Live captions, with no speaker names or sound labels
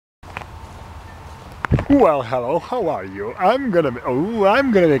Well, hello, how are you? I'm gonna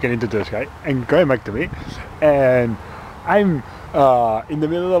make an into this guy and going back to me, and I'm in the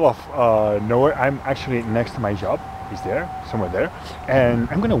middle of nowhere. I'm actually next to my job. Is there somewhere there, and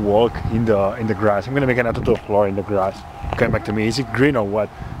I'm gonna walk in the grass. I'm gonna make an out to the floor in the grass. Going back to me, is it green or what?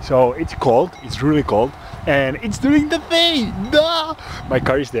 So it's cold. It's really cold, and it's during the day. Duh! My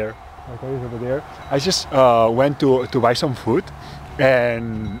car is there. My car is over there. I just went to buy some food.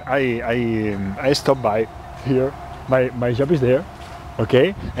 And I stopped by here. My job is there,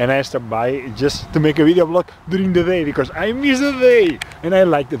 okay, and I stopped by just to make a video blog during the day because I miss the day and I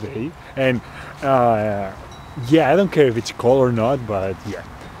like the day. And yeah, I don't care if it's cold or not, but yeah.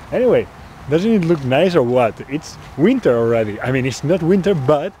 Anyway, doesn't it look nice or what? It's winter already. I mean, it's not winter,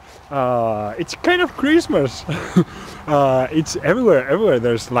 but it's kind of Christmas. It's everywhere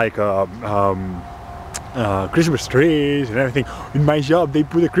there's like Christmas trees and everything. In my job they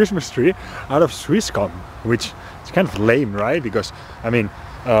put a Christmas tree out of Swisscom, which is kind of lame, right? Because I mean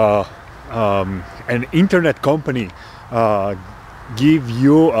an internet company give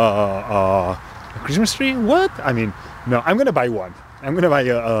you a Christmas tree? What? I mean, no, I'm gonna buy one. I'm gonna buy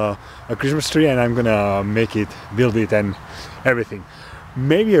a Christmas tree and I'm gonna make it, build it and everything.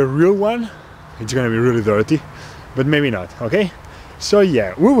 Maybe a real one. It's gonna be really dirty, but maybe not, okay? So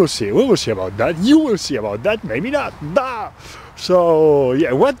yeah, we will see about that. You will see about that, maybe not. Duh. So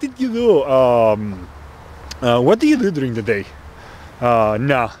yeah, what did you do? What do you do during the day?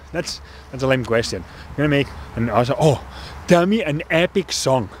 No, that's a lame question. I'm gonna make an awesome. Oh, tell me an epic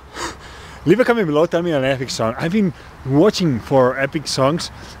song. Leave a comment below. Tell me an epic song. I've been watching for epic songs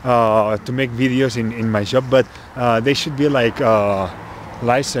to make videos in my job, but they should be like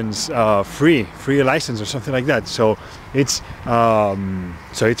license free license or something like that, so it's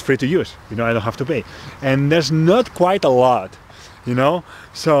free to use, you know. I don't have to pay, and there's not quite a lot, you know.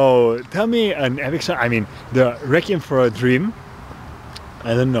 So tell me an epic song. I mean, the Requiem for a Dream,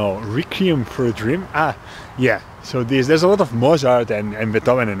 I don't know, Requiem for a Dream, yeah. So there's a lot of Mozart and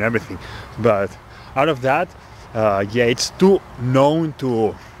Beethoven and everything, but out of that, yeah, it's too known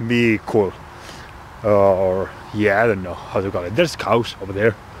to be cool. Or yeah, I don't know how to call it. There's cows over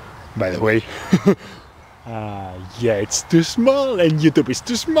there, by the way. Yeah, it's too small and YouTube is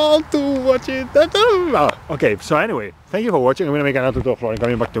too small to watch it. Okay, so anyway, thank you for watching. I'm gonna make another tutorial floor and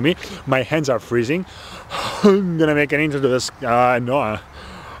coming back to me. My hands are freezing. I'm gonna make an intro to the sky. No,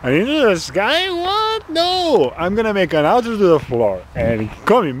 an intro to the sky? What? No, I'm gonna make an outro to the floor and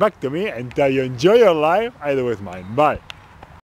coming back to me and tell you enjoy your life. I do with mine. Bye.